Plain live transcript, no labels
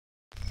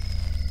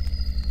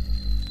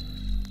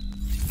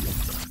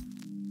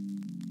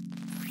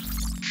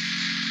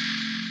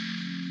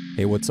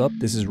Hey, what's up?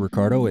 This is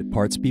Ricardo at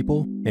Parts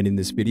People, and in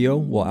this video,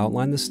 we'll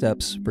outline the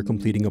steps for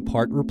completing a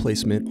part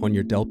replacement on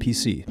your Dell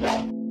PC.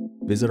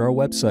 Visit our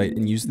website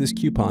and use this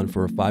coupon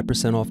for a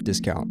 5% off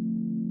discount.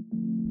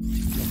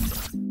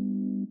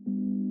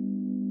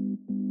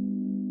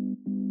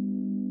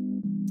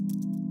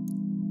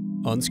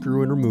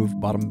 Unscrew and remove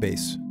bottom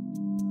base.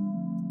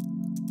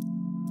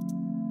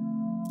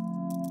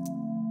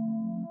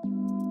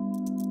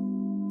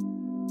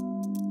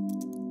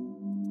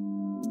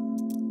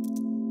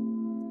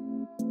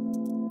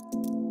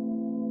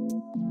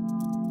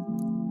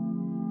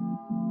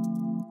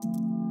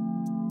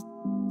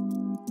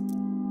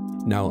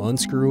 Now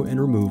unscrew and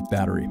remove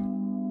battery.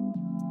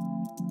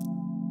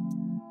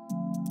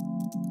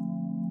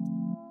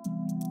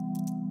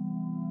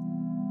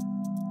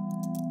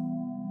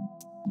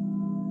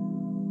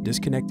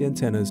 Disconnect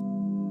antennas.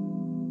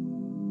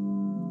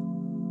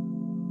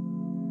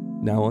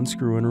 Now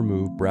unscrew and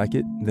remove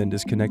bracket, then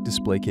disconnect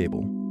display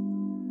cable.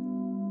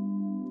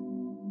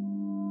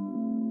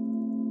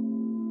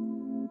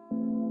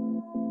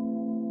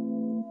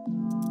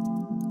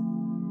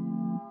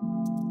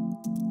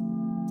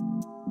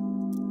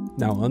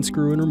 Now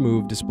unscrew and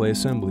remove display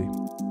assembly.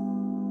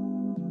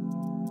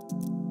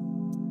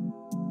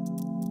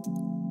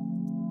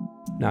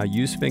 Now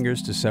use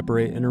fingers to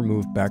separate and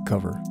remove back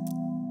cover.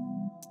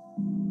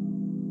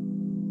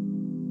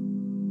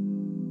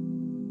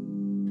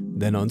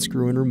 Then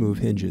unscrew and remove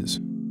hinges.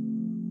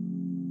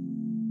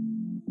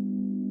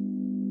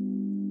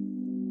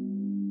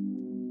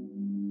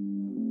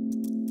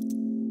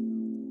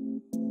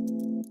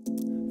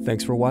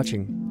 Thanks for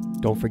watching.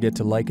 Don't forget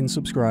to like and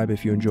subscribe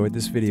if you enjoyed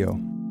this video.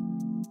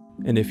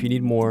 And if you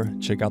need more,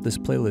 check out this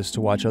playlist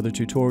to watch other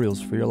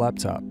tutorials for your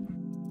laptop.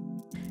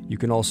 You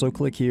can also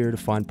click here to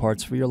find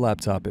parts for your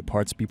laptop at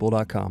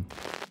partspeople.com.